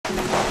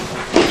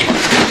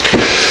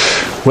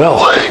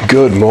Well,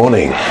 good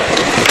morning.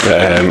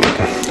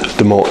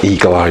 The more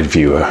eagle-eyed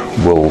viewer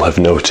will have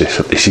noticed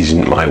that this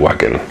isn't my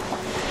wagon.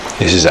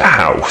 This is a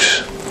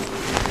house.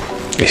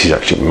 This is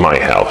actually my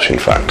house, in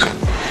fact.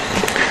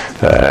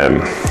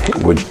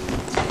 We're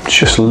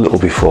just a little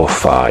before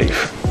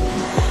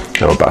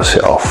 5. I'm about to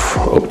set off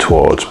up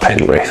towards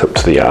Penrith, up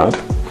to the yard.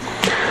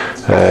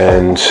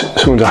 And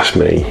someone's asked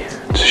me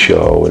to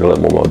show in a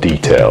little more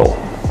detail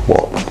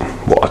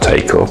what I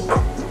take up,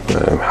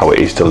 how it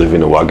is to live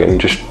in a wagon,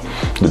 just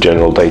the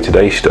general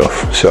day-to-day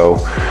stuff. So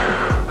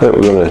I think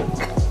we're going to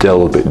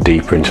delve a bit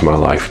deeper into my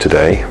life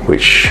today,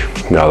 which,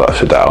 now that I've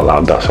said that out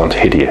loud, that sounds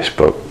hideous,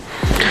 but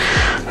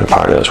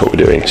apparently that's what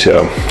we're doing.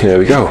 So there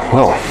we go.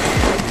 Well,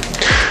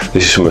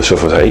 this is some of the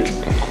stuff I take.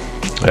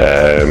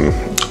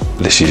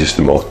 This is just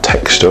the more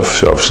tech stuff.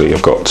 So obviously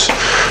I've got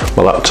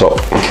my laptop,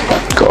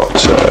 got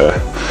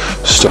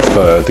stuff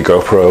for the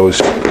GoPros,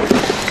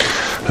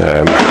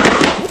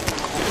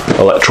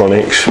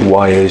 electronics,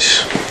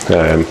 wires.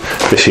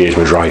 This here is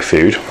my dry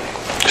food,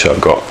 so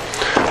I've got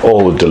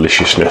all the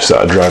deliciousness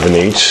that a driver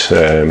needs.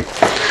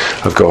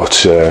 I've got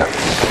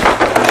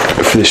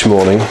for this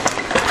morning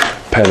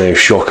pain au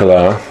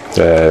chocolat.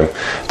 They're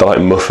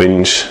like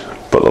muffins,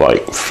 but they're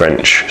like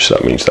French, so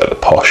that means they're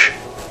posh.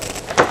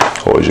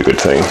 Always a good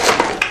thing.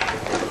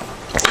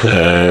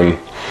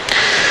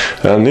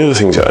 And the other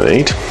things that I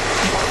need,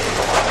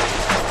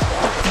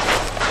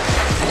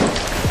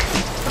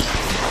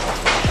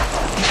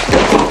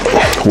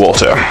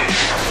 water.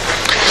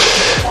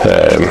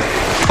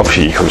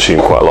 Obviously you consume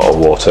quite a lot of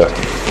water.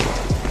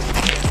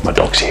 My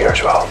dog's here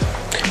as well.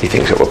 He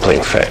thinks that we're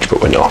playing fetch,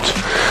 but we're not.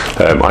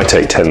 I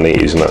take 10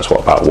 litres, and that's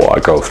about what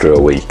I go through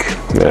a week,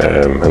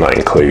 and that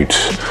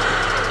includes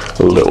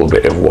a little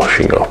bit of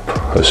washing up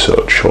as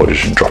such, or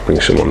just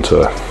dropping some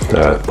onto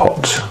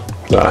pots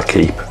that I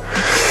keep.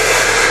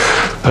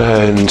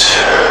 And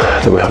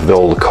then we have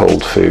all the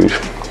cold food,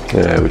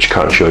 which I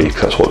can't show you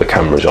because that's what the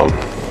camera's on.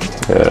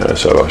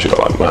 So I've obviously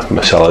got like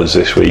my salads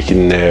this week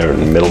in there,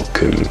 and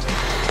milk and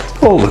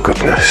all the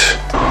goodness.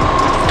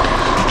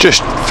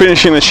 Just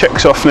finishing the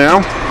checks off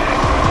now.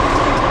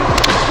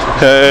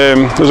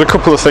 There's a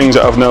couple of things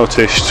that I've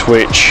noticed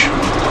which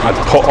I'd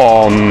put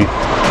on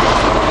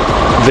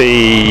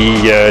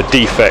the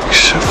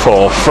defects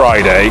for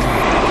Friday,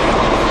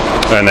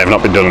 and they've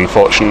not been done,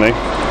 unfortunately.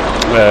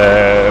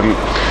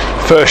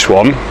 First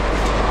one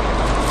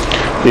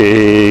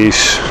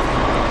is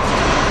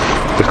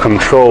the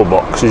control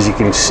box. As you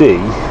can see,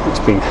 it's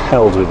been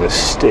held with a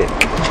stick.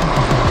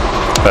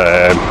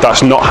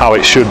 That's not how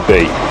it should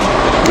be.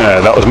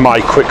 That was my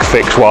quick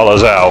fix while I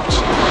was out.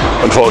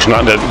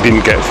 Unfortunately, that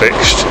didn't get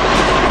fixed.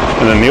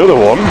 And then the other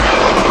one,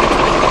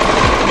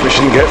 which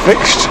didn't get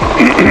fixed,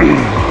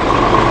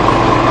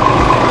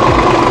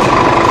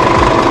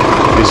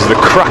 is the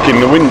crack in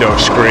the window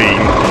screen,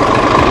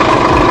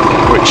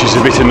 which is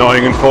a bit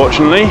annoying,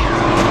 unfortunately.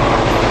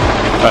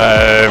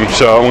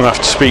 So I'm going to have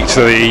to speak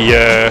to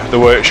the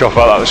workshop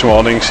about that this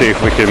morning, see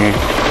if we can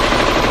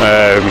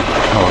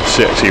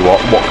see what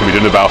can be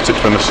done about it, to be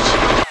honest.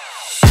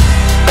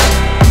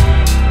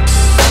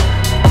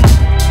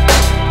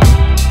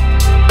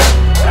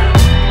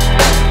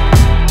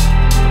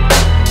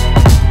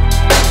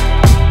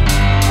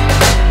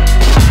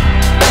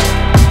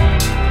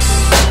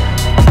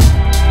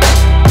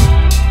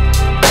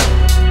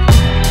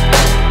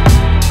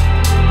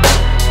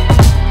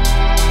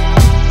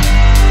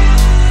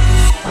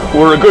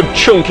 We're a good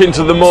chunk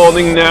into the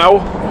morning now.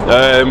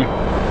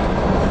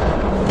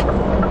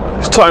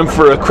 It's time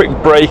for a quick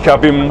break.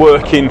 I've been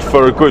working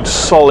for a good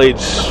solid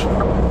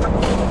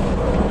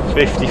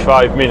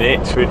 55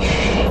 minutes, which,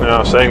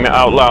 saying that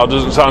out loud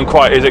doesn't sound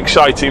quite as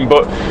exciting,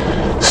 but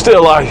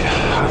still, I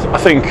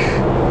think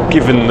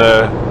given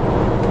the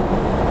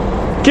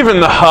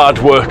hard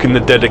work and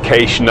the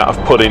dedication that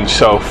I've put in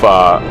so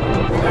far,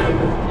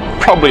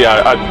 probably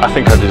I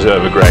think I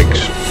deserve a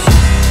Greg's.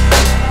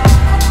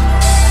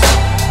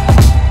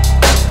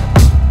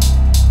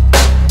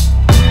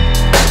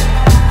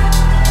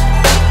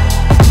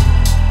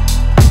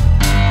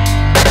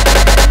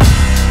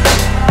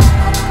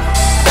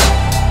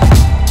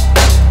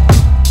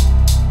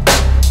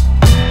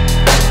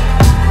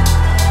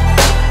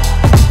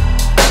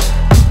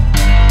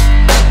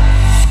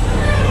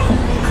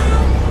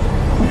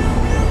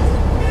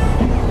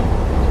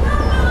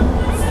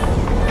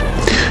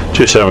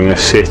 Just having a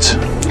sit,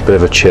 a bit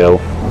of a chill.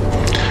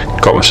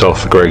 Got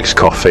myself a Greg's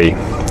coffee.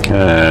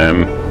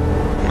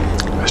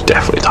 It's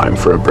definitely time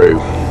for a brew,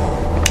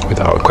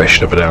 without a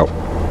question of a doubt.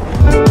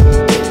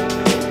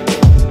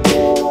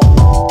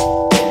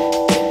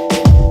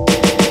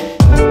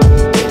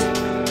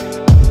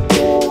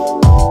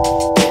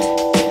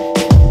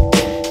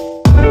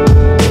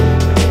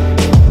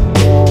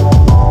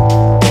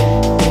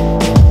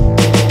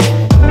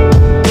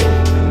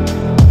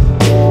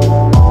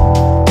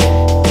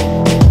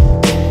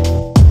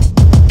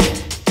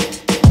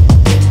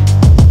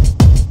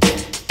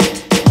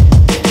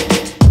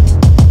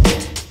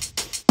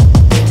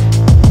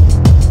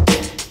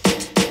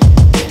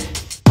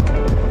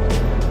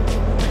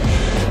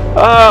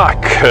 Ah,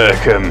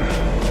 Kirkham.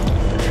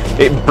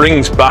 It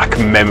brings back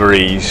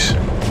memories.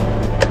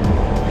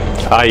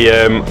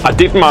 I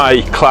did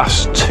my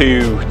Class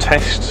 2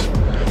 test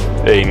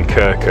in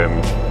Kirkham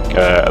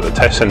at the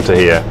test centre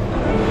here.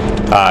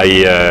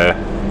 I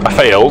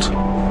failed,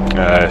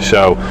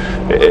 so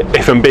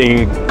if I'm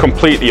being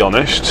completely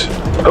honest,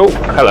 oh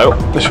hello,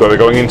 this is where we're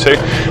going into.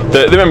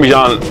 The memories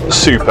aren't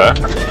super.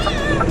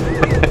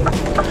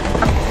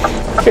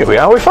 Here we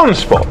are, we found the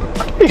spot.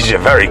 This is a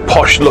very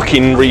posh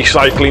looking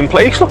recycling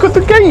place. Look at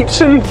the gates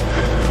and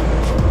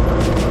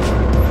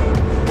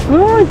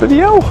alright, bloody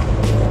hell.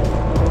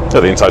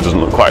 So the inside doesn't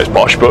look quite as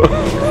posh, but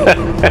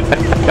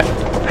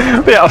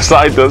the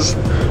outside does.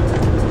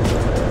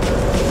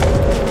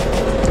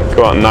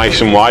 Go out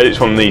nice and wide. It's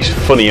one of these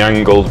funny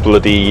angled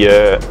bloody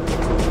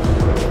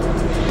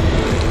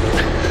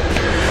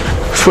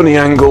funny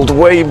angled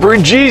way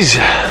bridges.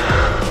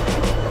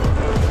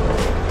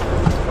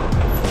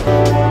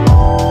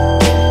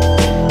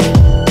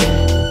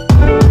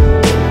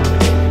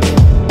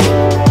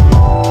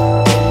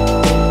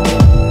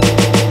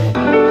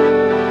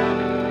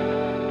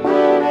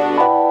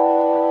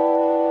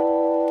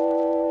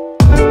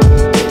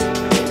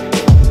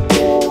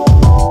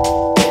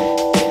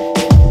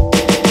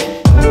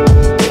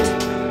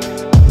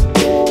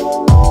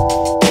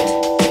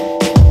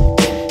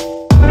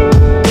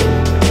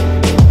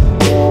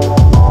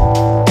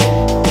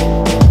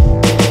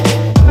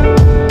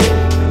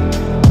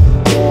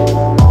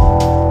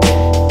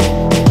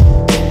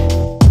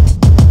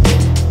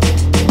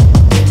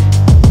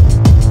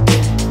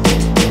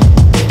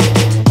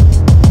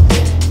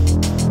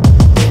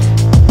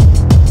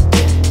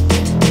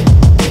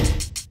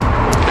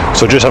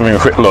 So just having a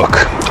quick look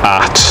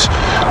at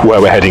where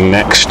we're heading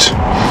next.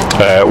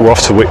 We're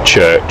off to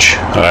Whitchurch,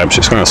 so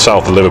it's kind of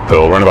south of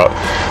Liverpool. We're on about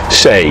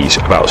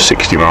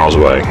 60 miles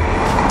away.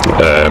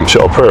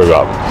 So it'll probably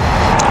about,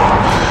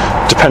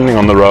 depending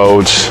on the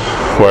roads,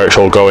 where it's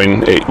all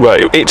going,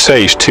 it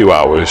says 2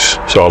 hours,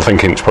 so I'm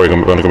thinking it's probably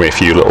going to be a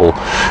few little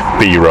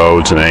B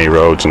roads and A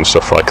roads and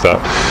stuff like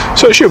that.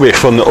 So it should be a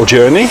fun little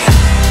journey.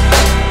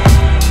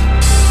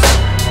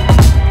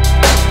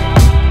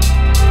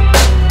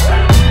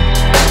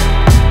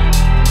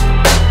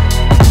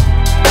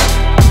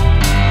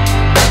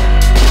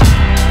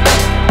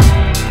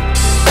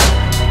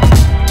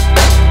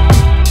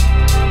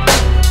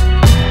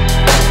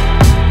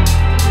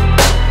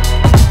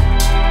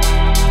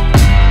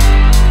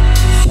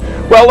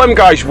 Well, them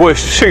guys were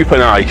super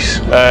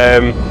nice.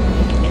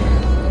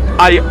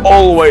 I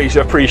always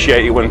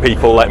appreciate it when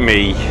people let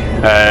me,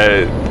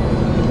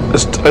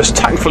 as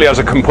tactfully as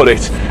I can put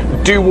it,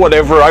 do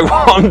whatever I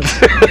want.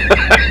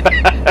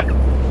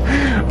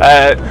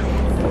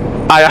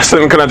 I asked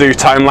them, can I do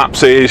time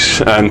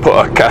lapses and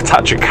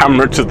attach a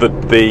camera to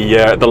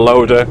the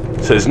loader?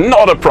 It says,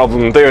 not a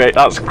problem, do it,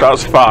 that's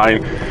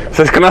fine. It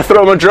says, can I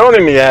throw my drone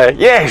in the air?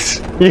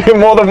 Yes, you're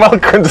more than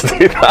welcome to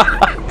do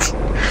that.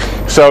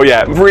 So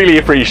yeah, really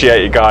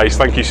appreciate it, guys.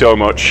 Thank you so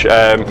much.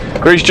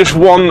 There is just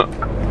one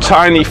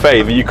tiny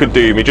favour you could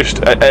do me, just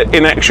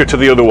in extra to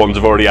the other ones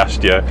I've already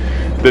asked you.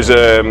 There's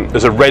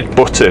a red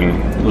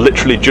button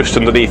literally just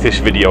underneath this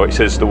video. It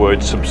says the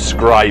word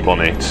subscribe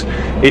on it.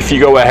 If you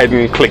go ahead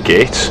and click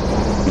it,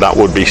 that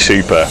would be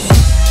super.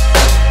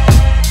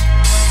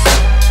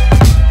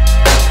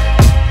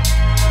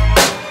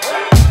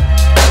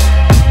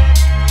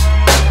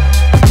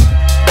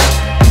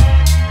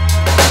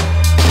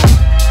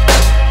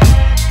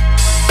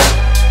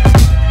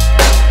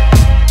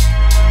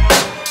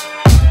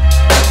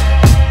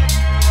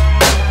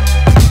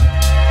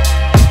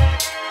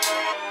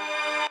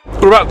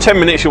 We're about 10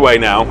 minutes away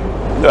now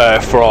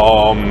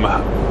from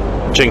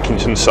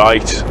Jenkinson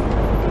site,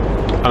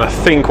 and I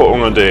think what we're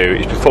going to do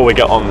is, before we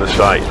get on the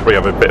site, we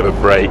have a bit of a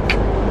break.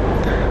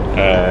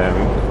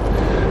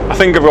 I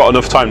think I've got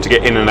enough time to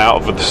get in and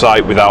out of the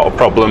site without a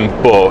problem,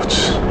 but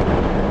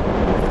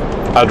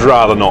I'd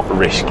rather not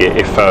risk it.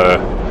 If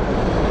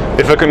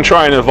I can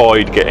try and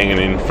avoid getting an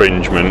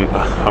infringement,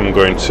 I'm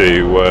going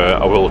to.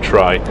 I will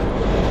try.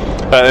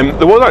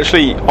 There was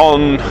actually,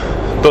 on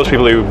those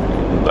people who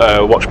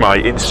watch my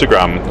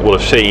Instagram will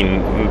have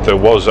seen, there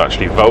was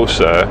actually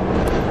Vosa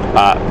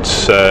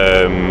at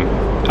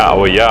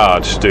our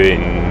yard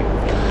doing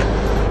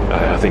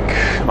I think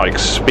like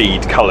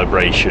speed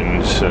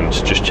calibrations and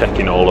just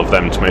checking all of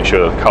them to make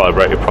sure they're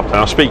calibrated properly.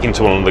 I was speaking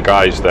to one of the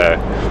guys there.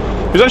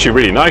 It was actually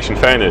really nice and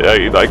fair.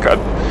 Like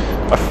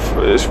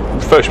it's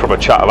the first proper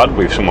chat I've had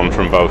with someone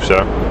from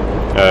Vosa,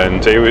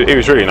 and he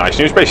was really nice. And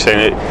he was basically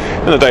saying, at the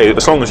end of the day,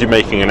 as long as you're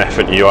making an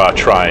effort and you are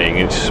trying,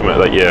 it's something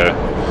that you're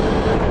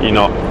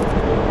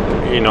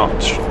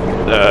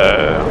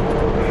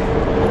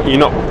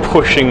not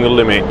pushing the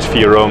limit for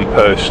your own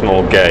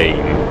personal gain,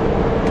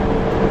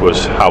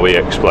 was how he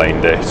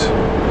explained it.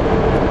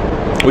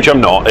 Which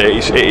I'm not.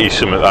 It is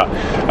something that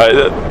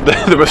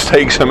the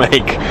mistakes I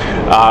make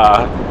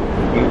are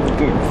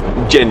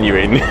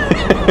genuine.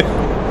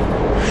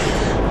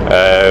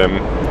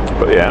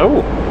 But yeah,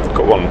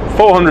 got one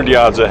 400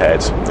 yards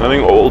ahead. I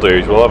think what we'll do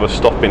is we'll have a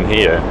stop in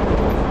here.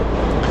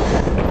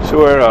 So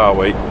where are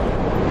we?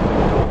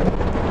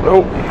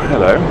 Oh,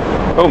 hello.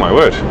 Oh my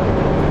word.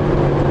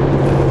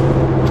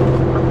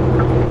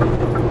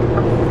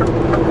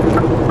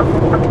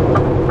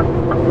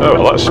 Oh,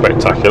 well, that's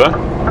spectacular.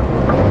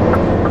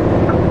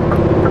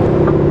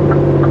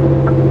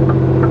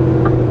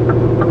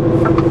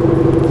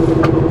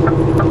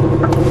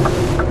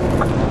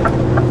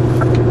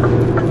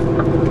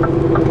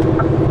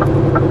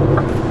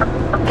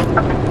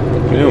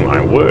 Oh my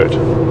word.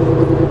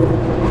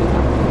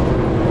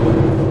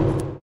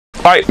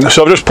 Right,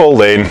 so I've just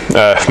pulled in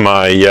for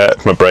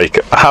my break.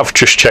 I have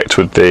just checked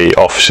with the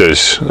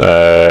officers,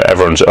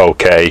 everyone's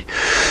okay.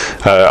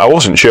 I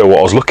wasn't sure what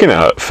I was looking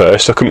at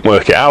first, I couldn't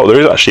work it out. There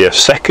is actually a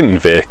second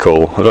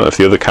vehicle, I don't know if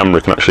the other camera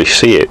can actually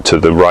see it,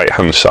 to the right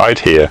hand side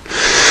here.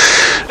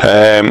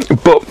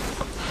 But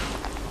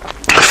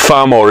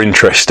far more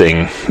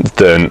interesting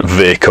than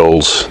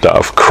vehicles that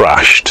have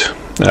crashed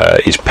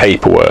is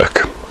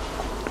paperwork.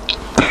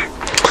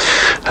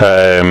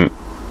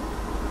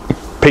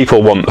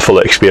 People want the full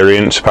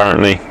experience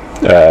apparently,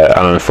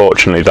 and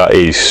unfortunately that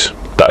is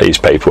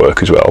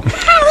paperwork as well.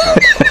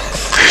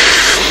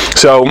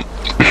 So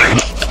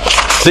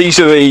these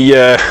are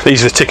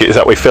the tickets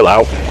that we fill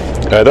out.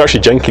 They're actually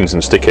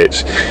Jenkinson's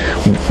tickets.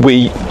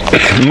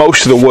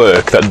 Most of the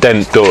work that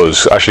Dent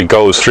does actually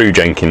goes through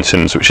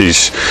Jenkinson's, which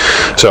is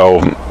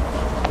so.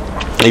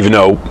 Even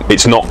though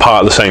it's not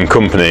part of the same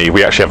company,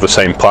 we actually have the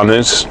same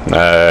planners.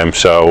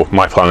 So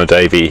my planner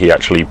Davey, he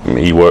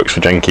works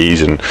for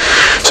Jenkins, and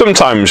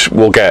sometimes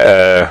we'll get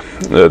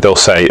they'll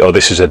say, "Oh,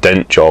 this is a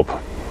Dent job,"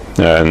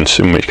 and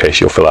in which case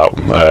you'll fill out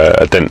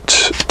a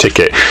Dent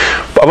ticket.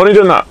 But I've only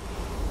done that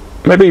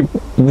maybe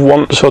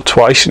once or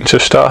twice since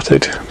I've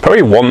started.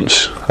 Probably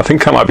once. I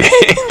think I might be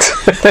it.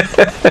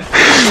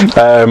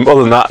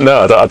 Other than that,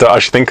 no, I don't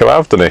actually think I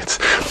have done it.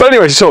 But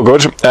anyways, it's all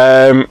good.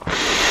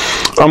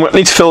 I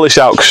need to fill this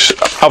out because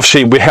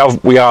obviously we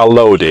are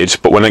loaded,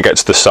 but when I get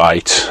to the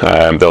site,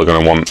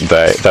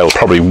 they'll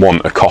probably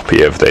want a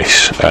copy of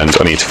this, and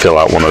I need to fill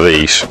out one of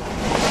these.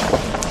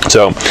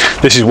 So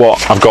this is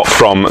what I've got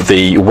from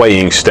the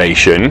weighing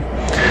station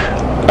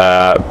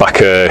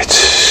back at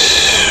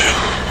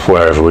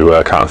wherever we were.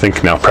 I can't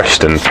think now.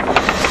 Preston,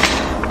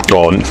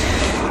 or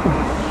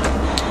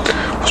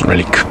wasn't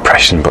really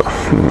Preston, but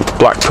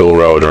Blackpool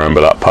Road. I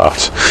remember that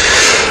part.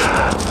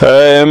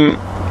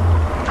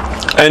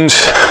 And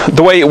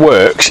the way it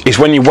works is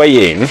when you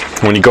weigh in,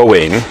 when you go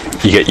in,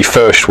 you get your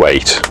first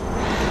weight.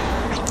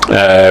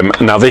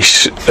 Now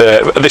this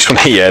one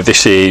here,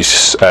 this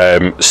is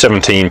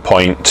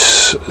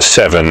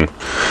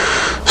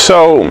 17.7,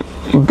 so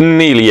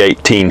nearly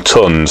 18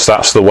 tons.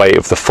 That's the weight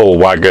of the full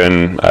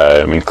wagon,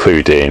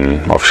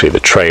 including obviously the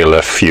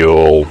trailer,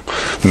 fuel,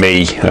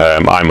 me.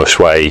 I must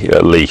weigh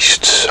at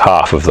least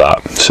half of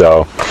that,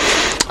 so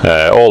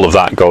all of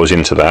that goes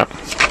into that.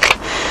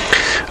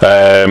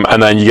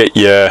 And then you get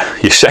your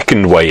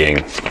second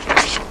weighing,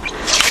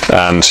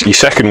 and your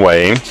second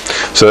weighing,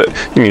 so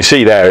you can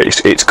see there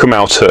it's come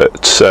out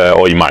at,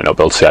 or you might not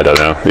be able to see, I don't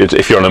know,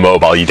 if you're on a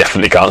mobile you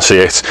definitely can't see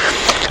it.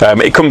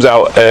 It comes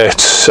out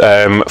at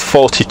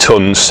 40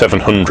 tons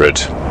 700,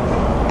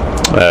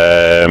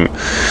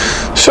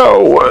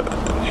 so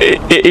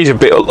it is a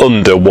bit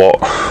under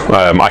what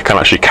I can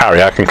actually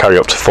carry. I can carry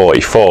up to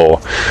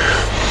 44.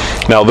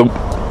 Now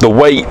the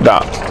weight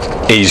that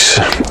is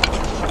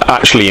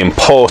actually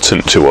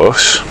important to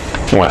us,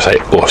 when I say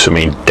us I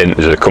mean Dent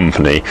as a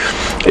company,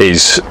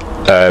 is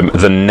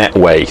the net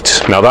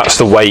weight. Now that's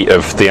the weight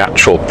of the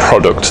actual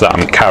product that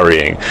I'm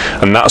carrying,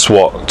 and that's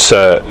what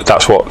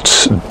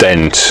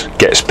Dent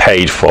gets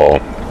paid for,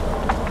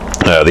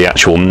 the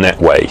actual net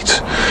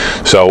weight.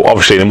 So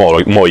obviously the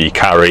more you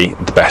carry,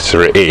 the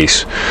better it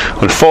is.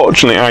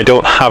 Unfortunately I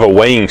don't have a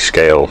weighing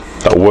scale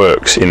that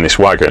works in this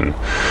wagon,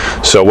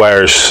 so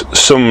whereas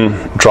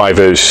some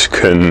drivers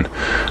can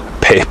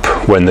pip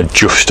when they're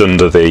just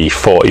under the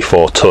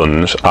 44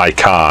 tons, I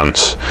can't,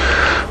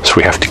 so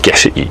we have to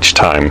guess it each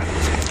time.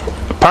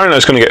 Apparently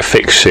it's going to get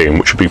fixed soon,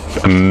 which would be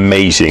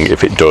amazing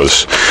if it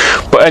does.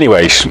 But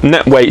anyways,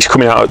 net weight's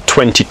coming out at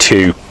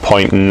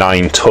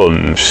 22.9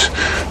 tons,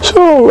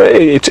 so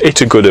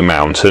it's a good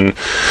amount. And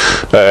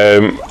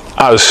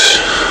as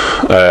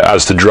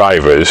the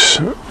drivers,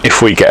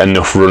 if we get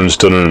enough runs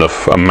done and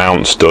enough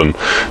amounts done,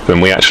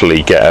 then we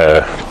actually get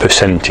a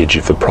percentage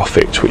of the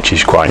profit, which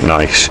is quite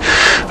nice.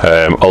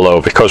 Although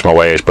because my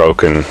weigh is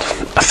broken,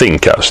 I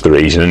think that's the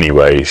reason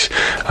anyways,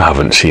 I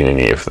haven't seen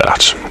any of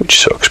that, which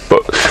sucks.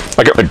 But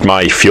I get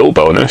my fuel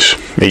bonus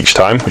each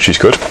time, which is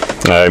good.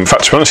 In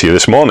fact, to be honest with you,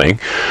 this morning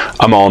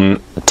I'm on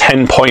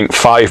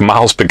 10.5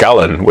 miles per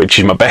gallon, which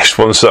is my best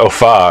one so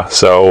far.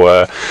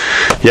 So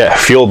yeah,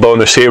 fuel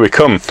bonus, here we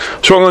come.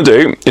 So what I'm going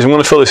to do is I'm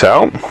going to fill this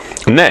out,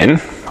 and then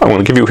I'm going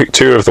to give you a quick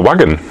tour of the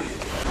wagon.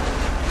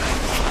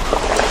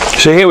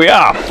 So here we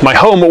are, my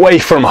home away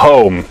from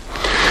home.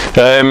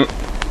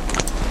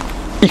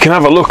 You can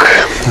have a look.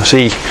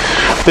 See,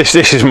 this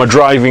is my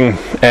driving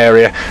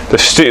area.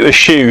 The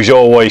shoes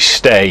always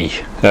stay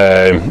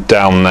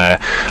down there.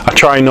 I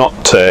try not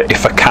to,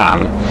 if I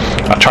can,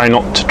 I try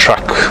not to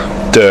track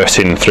dirt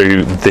in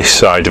through this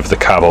side of the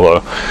cab,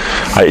 although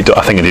I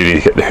think I do need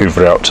to get the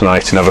hoover out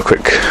tonight and have a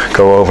quick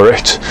go over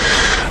it.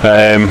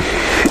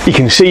 You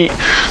can see,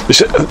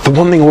 the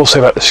one thing I will say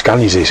about the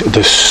Scanias is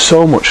there's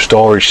so much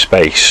storage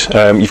space.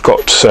 You've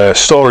got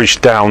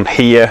storage down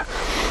here,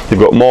 you've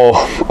got more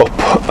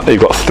up,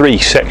 you've got 3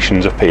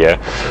 sections up here,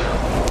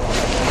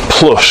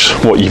 plus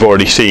what you've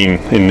already seen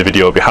in the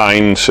video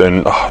behind,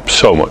 and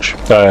so much.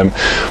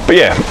 But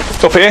yeah,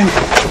 up here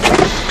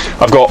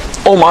I've got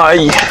all my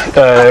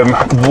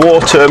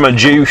water, my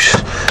juice,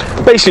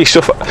 basically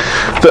stuff,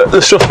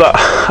 the stuff that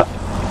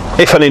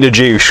if I need a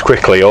juice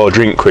quickly or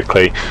drink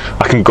quickly,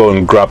 I can go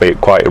and grab it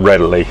quite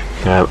readily.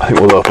 I think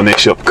we'll open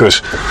this up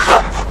because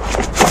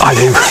I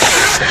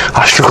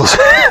struggle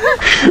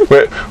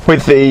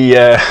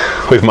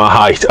with my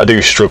height. I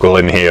do struggle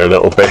in here a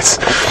little bit.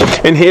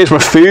 In here's my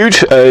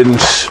food and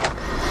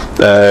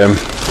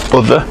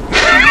other.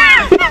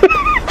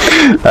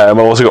 I've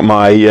also got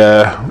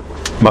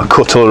my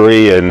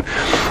cutlery and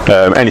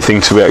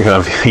anything to kind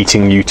of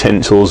heating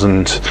utensils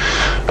and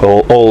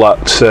all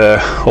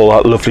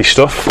that lovely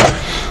stuff.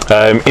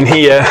 In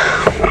here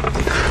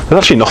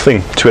there's actually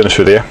nothing, to be honest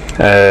with you.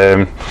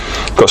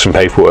 Got some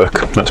paperwork,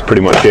 that's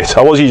pretty much it.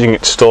 I was using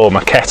it to store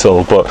my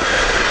kettle, but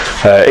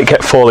it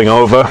kept falling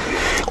over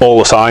all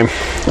the time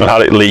and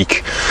had it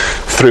leak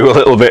through a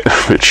little bit,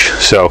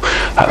 so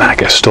I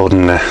guess stored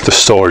in the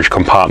storage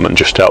compartment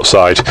just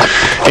outside.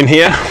 In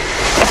here,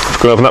 if I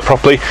can open that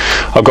properly,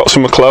 I've got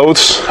some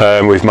clothes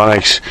with my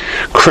nice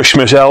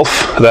Christmas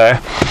elf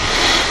there.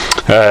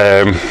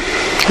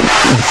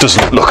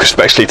 Doesn't look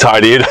especially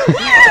tidied.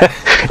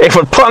 If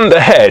I'd planned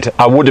ahead,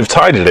 I would have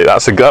tidied it.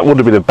 That would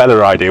have been a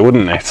better idea,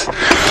 wouldn't it?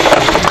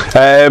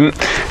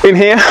 In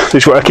here, this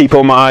is where I keep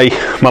all my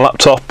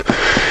laptop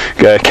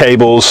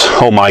cables,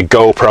 all my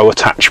GoPro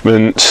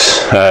attachments,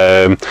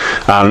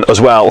 and as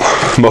well,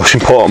 most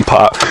important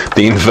part,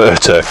 the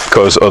inverter,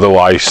 because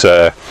otherwise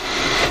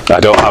I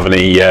don't have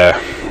any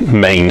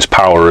mains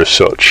power as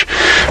such.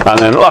 And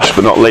then last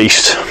but not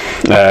least,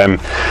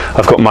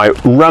 I've got my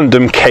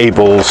random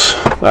cables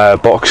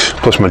box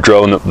plus my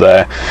drone up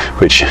there,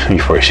 which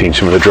you've probably seen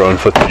some of the drone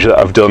footage that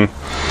I've done.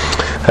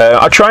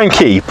 I try and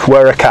keep,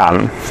 where I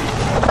can,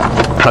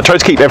 I try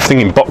to keep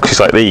everything in boxes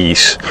like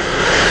these,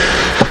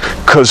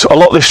 because a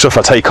lot of this stuff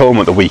I take home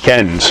at the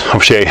weekend.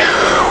 Obviously,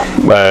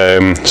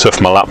 so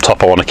for my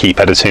laptop I want to keep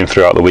editing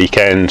throughout the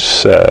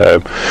weekends,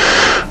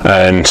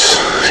 and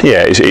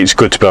yeah, it's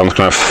good to be able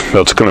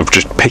to kind of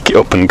just pick it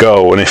up and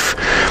go. And if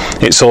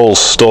it's all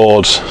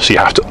stored, so you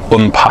have to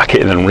unpack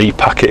it and then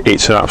repack it,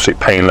 it's an absolute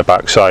pain in the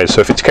backside.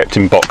 So if it's kept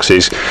in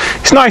boxes,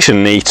 it's nice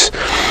and neat,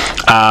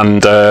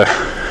 and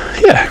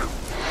yeah,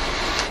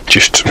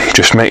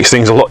 just makes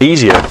things a lot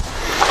easier.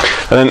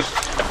 And then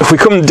if we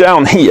come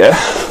down here,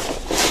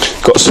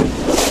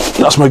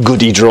 that's my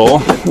goodie drawer.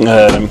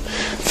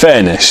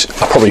 Fairness,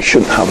 I probably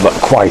shouldn't have that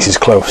quite as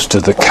close to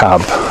the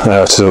cab,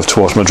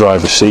 towards my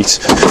driver's seat.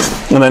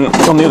 And then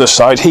on the other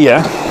side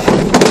here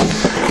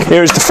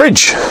is the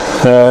fridge,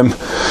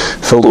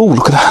 filled. Oh,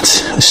 look at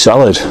that, a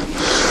salad.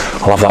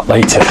 I'll have that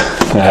later.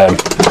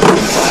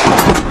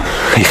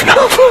 Even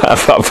though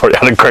I've probably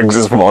had a Craig's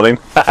this morning.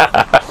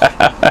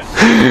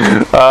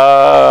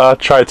 I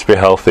tried to be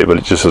healthy, but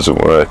it just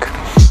doesn't work.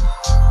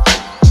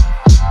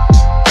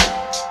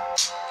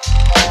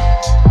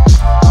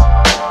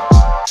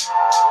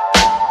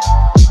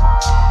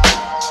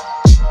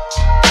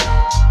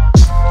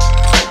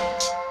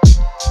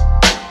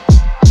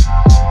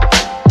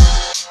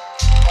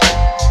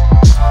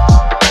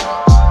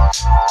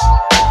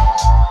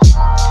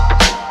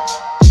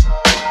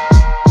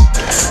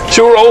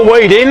 So we're all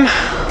weighed in.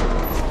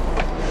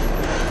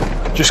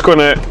 Just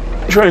gonna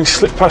try and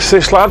slip past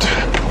this lad.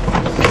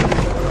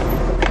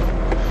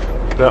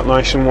 Get out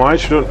nice and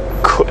wide so we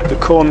don't cut the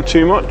corner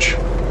too much.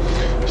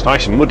 It's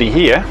nice and muddy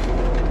here.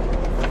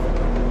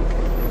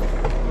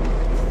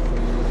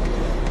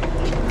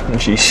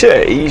 And she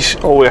says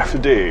all we have to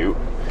do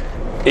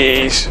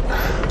is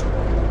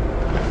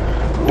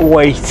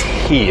wait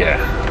here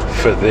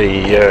for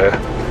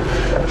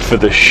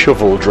the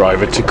shovel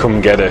driver to come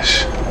get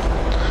us.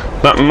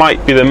 That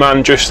might be the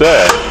man just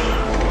there.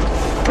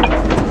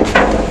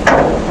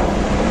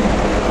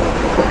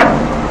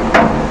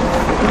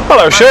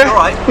 Hello, sir.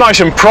 Right. Nice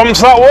and prompt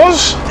that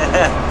was.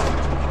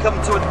 Come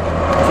to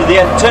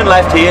the end, turn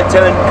left here,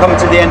 come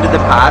to the end of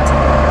the pad.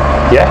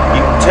 Yeah.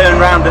 You turn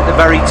round at the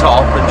very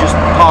top and just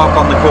park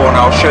on the corner.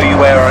 I'll show you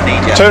where I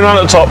need you. Turn around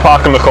at the top,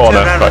 park in the corner.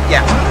 Turn round,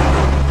 yeah.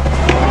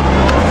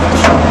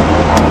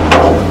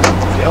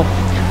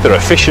 They're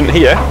efficient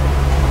here.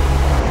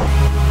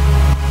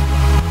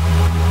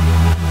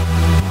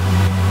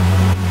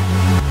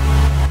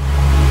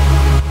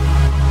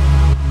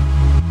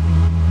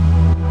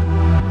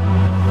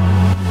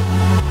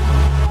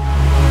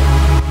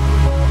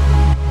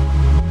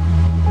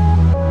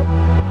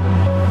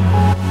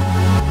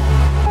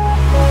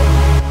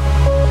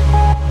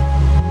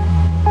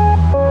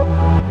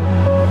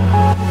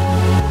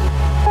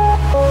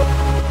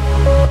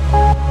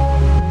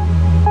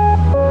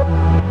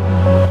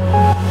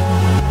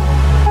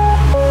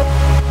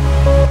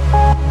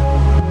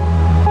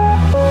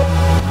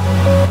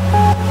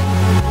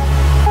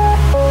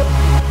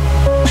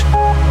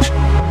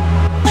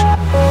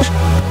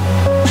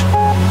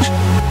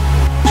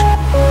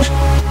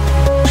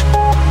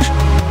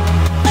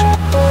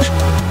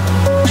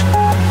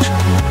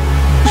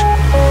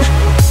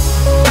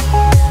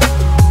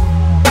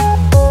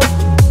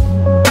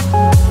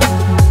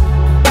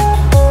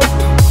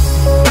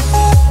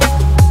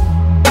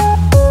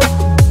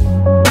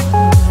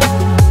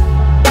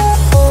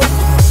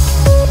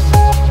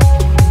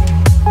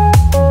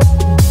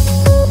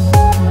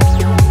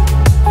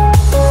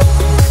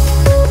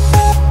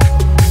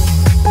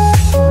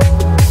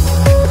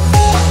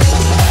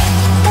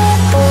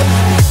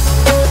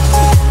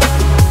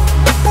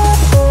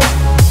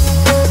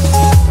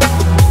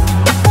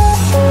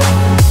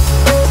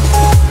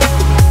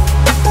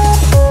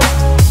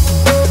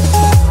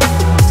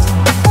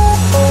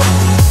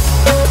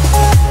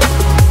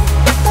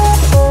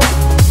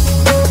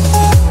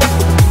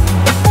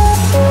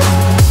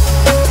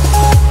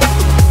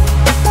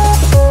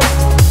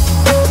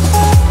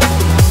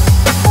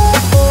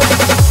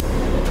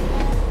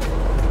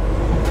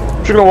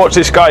 just going to watch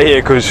this guy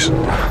here, because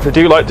they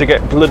do like to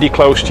get bloody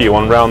close to you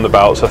on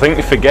roundabouts. I think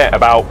they forget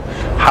about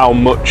how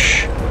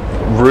much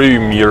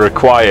room you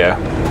require.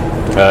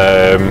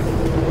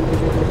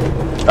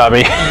 I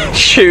mean,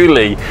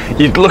 surely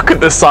you'd look at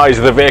the size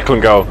of the vehicle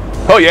and go,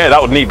 oh yeah, that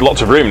would need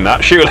lots of room,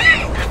 that, surely.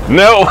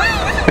 No!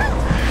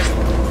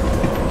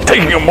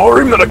 Taking up more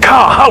room than a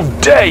car, how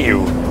dare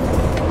you!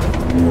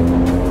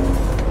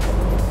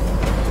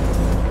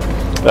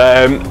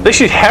 This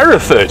is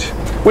Hereford,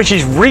 which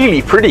is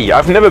really pretty.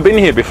 I've never been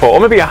here before, or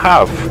maybe I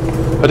have.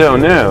 I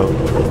don't know.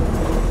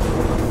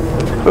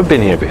 I've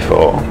been here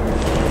before.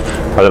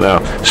 I don't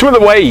know. Some of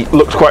the way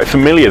looked quite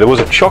familiar. There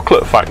was a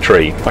chocolate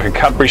factory, like a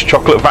Cadbury's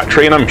chocolate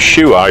factory, and I'm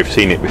sure I've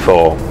seen it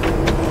before.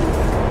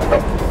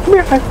 Maybe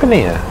I've been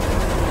here.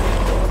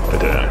 I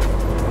don't know.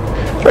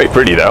 It's very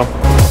pretty though.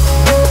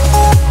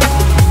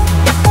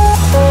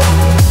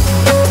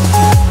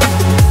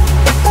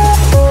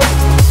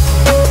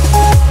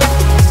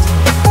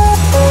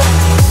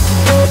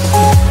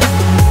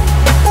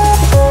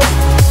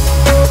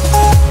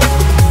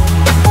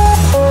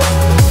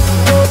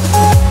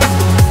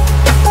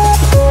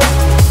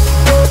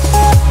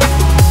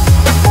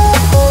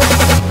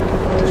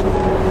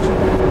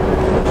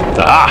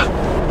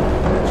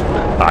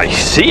 I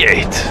see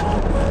it.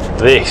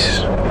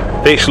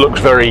 This looks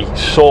very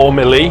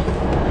sawmilly.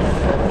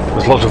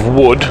 There's lots of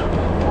wood,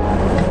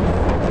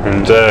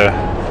 and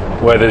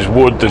where there's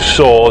wood, there's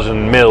saws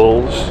and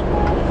mills.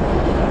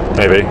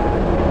 Maybe.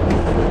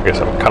 I guess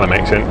that kind of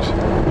makes sense.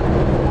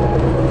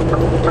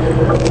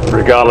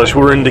 Regardless,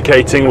 we're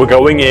indicating we're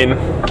going in.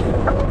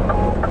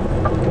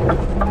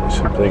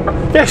 Something.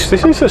 Yes,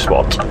 this is the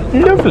spot.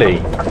 Lovely.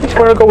 This is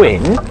where I go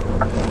in.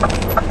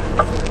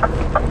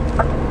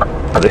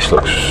 This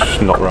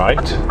looks not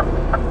right.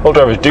 All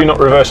drivers, do not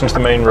reverse into the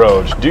main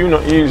roads. Do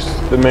not use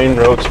the main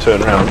road to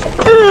turn around.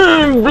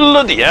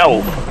 Bloody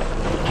hell!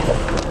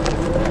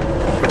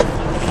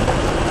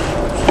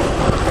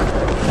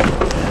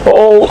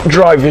 All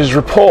drivers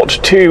report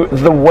to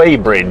the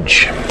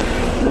weighbridge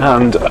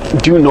and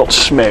do not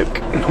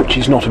smoke, which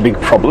is not a big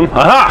problem.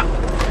 Aha!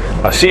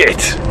 I see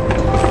it.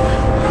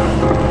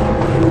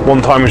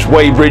 One times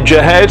weighbridge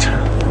ahead.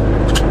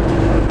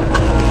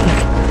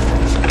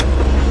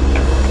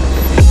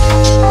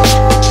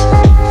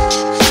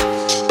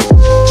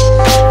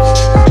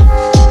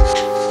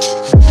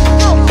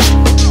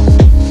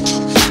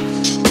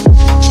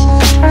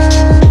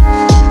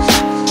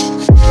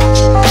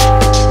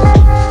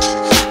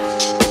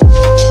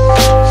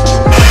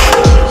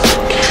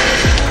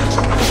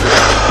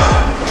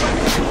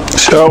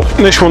 So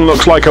this one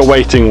looks like a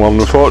waiting one,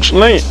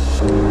 unfortunately.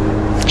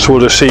 So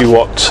we'll just see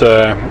what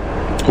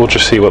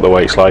the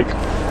wait's like.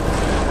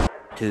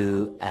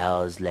 2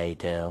 hours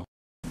later.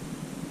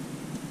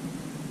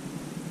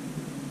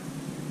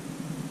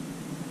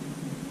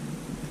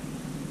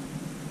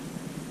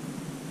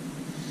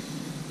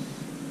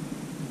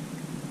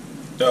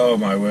 Oh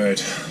my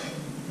word.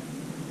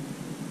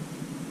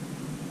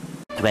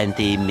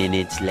 20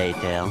 minutes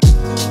later.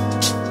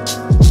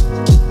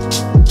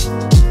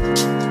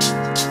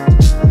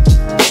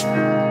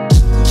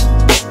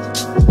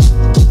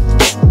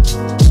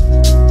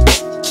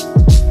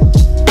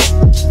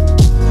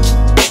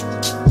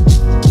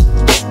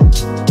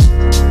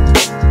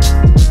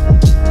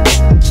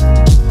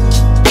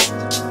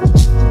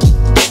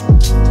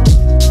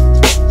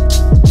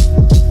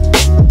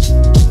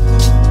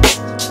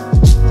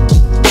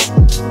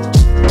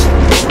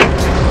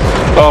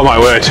 Oh my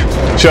word.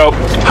 So,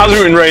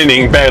 hasn't been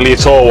raining barely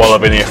at all while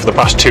I've been here for the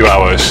past 2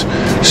 hours.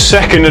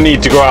 Second I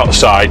need to go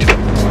outside,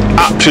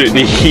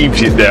 absolutely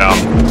heaves it down.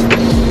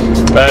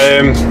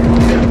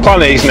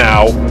 Plan is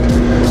now,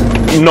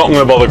 not going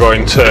to bother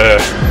going to,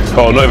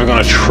 or not even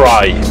going to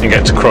try and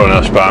get to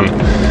Kronospan.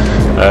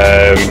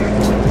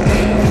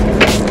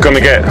 Going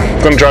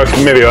to drive for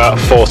maybe about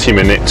 40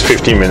 minutes,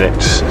 50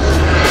 minutes,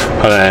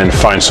 and then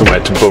find somewhere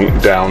to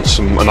bunk down,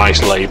 a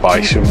nice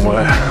lay-by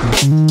somewhere.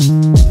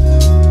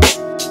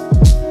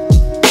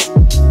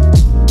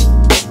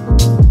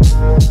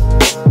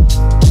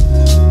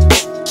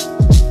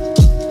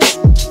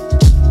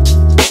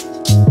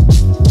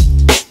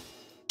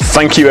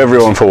 Thank you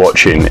everyone for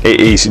watching.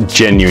 It is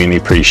genuinely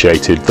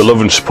appreciated. The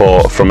love and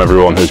support from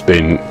everyone has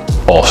been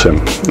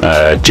awesome,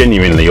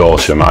 genuinely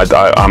awesome.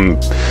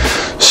 I'm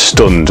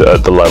stunned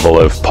at the level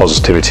of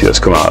positivity that's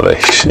come out of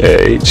this.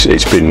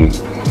 It's been,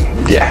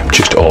 yeah,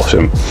 just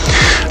awesome.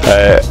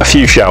 A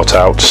few shout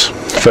outs.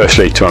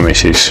 Firstly to my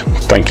missus,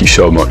 thank you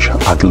so much.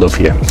 I'd love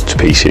you to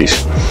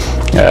pieces.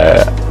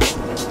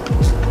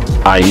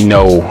 I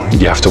know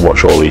you have to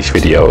watch all these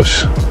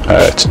videos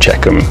to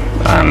check them,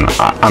 and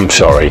I'm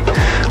sorry.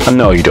 I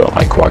know you don't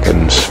like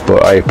wagons,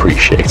 but I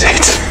appreciate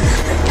it.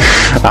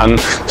 And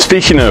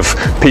speaking of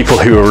people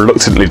who are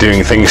reluctantly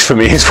doing things for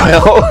me as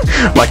well,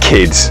 my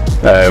kids,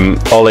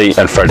 Ollie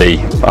and Freddie,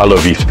 I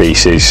love you to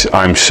pieces.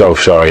 I'm so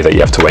sorry that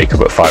you have to wake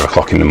up at 5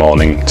 o'clock in the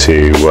morning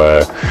to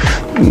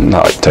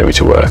take me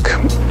to work.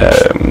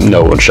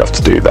 No one should have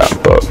to do that,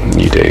 but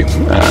you do,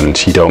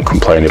 and you don't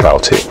complain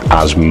about it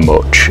as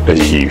much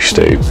as you used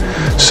to.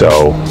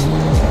 So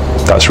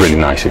That's really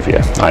nice of you.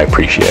 I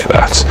appreciate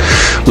that.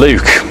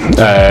 Luke,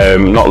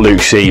 not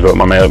Luke C, but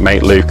my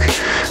mate Luke,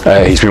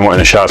 he's been wanting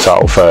a shout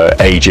out for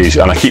ages,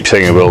 and I keep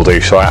saying I will do,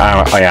 so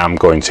I am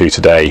going to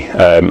today.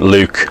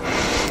 Luke,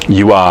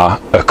 you are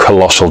a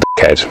colossal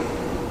dickhead.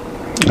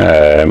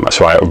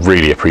 So I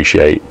really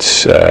appreciate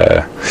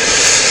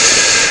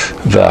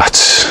that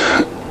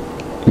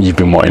you've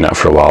been wanting that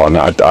for a while, and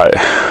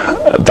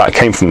that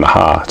came from the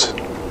heart.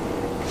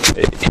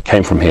 It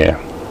came from here,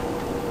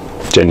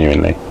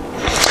 genuinely.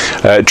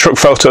 Truck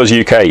Photos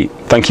UK,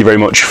 thank you very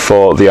much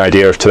for the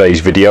idea of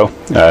today's video.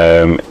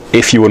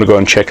 If you want to go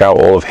and check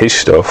out all of his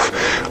stuff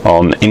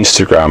on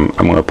Instagram,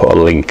 I'm going to put a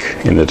link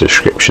in the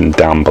description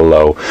down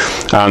below.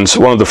 And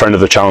one of the friend of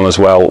the channel as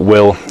well,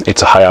 Will,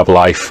 It's a High-Ab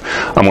Life,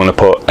 I'm going to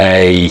put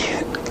a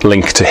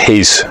link to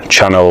his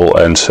channel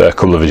and a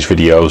couple of his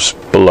videos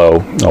below,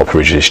 or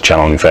probably his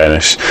channel in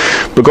fairness,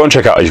 but go and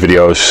check out his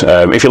videos.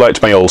 If you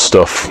liked my old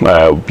stuff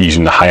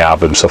using the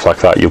High-Ab and stuff like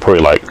that, you'll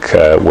probably like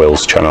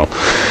Will's channel.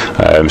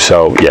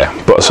 So yeah,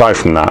 but aside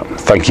from that,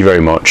 thank you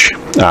very much,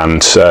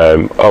 and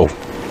oh,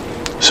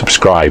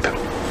 subscribe,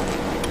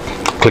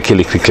 clicky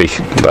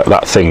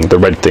that thing, the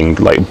red thing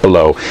like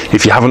below,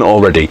 if you haven't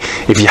already.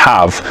 If you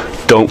have,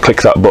 don't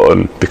click that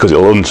button because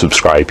it'll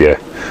unsubscribe you,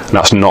 and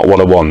that's not what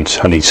I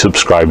want. I need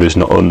subscribers,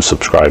 not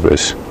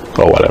unsubscribers,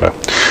 or whatever.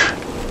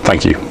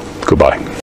 Thank you. Goodbye.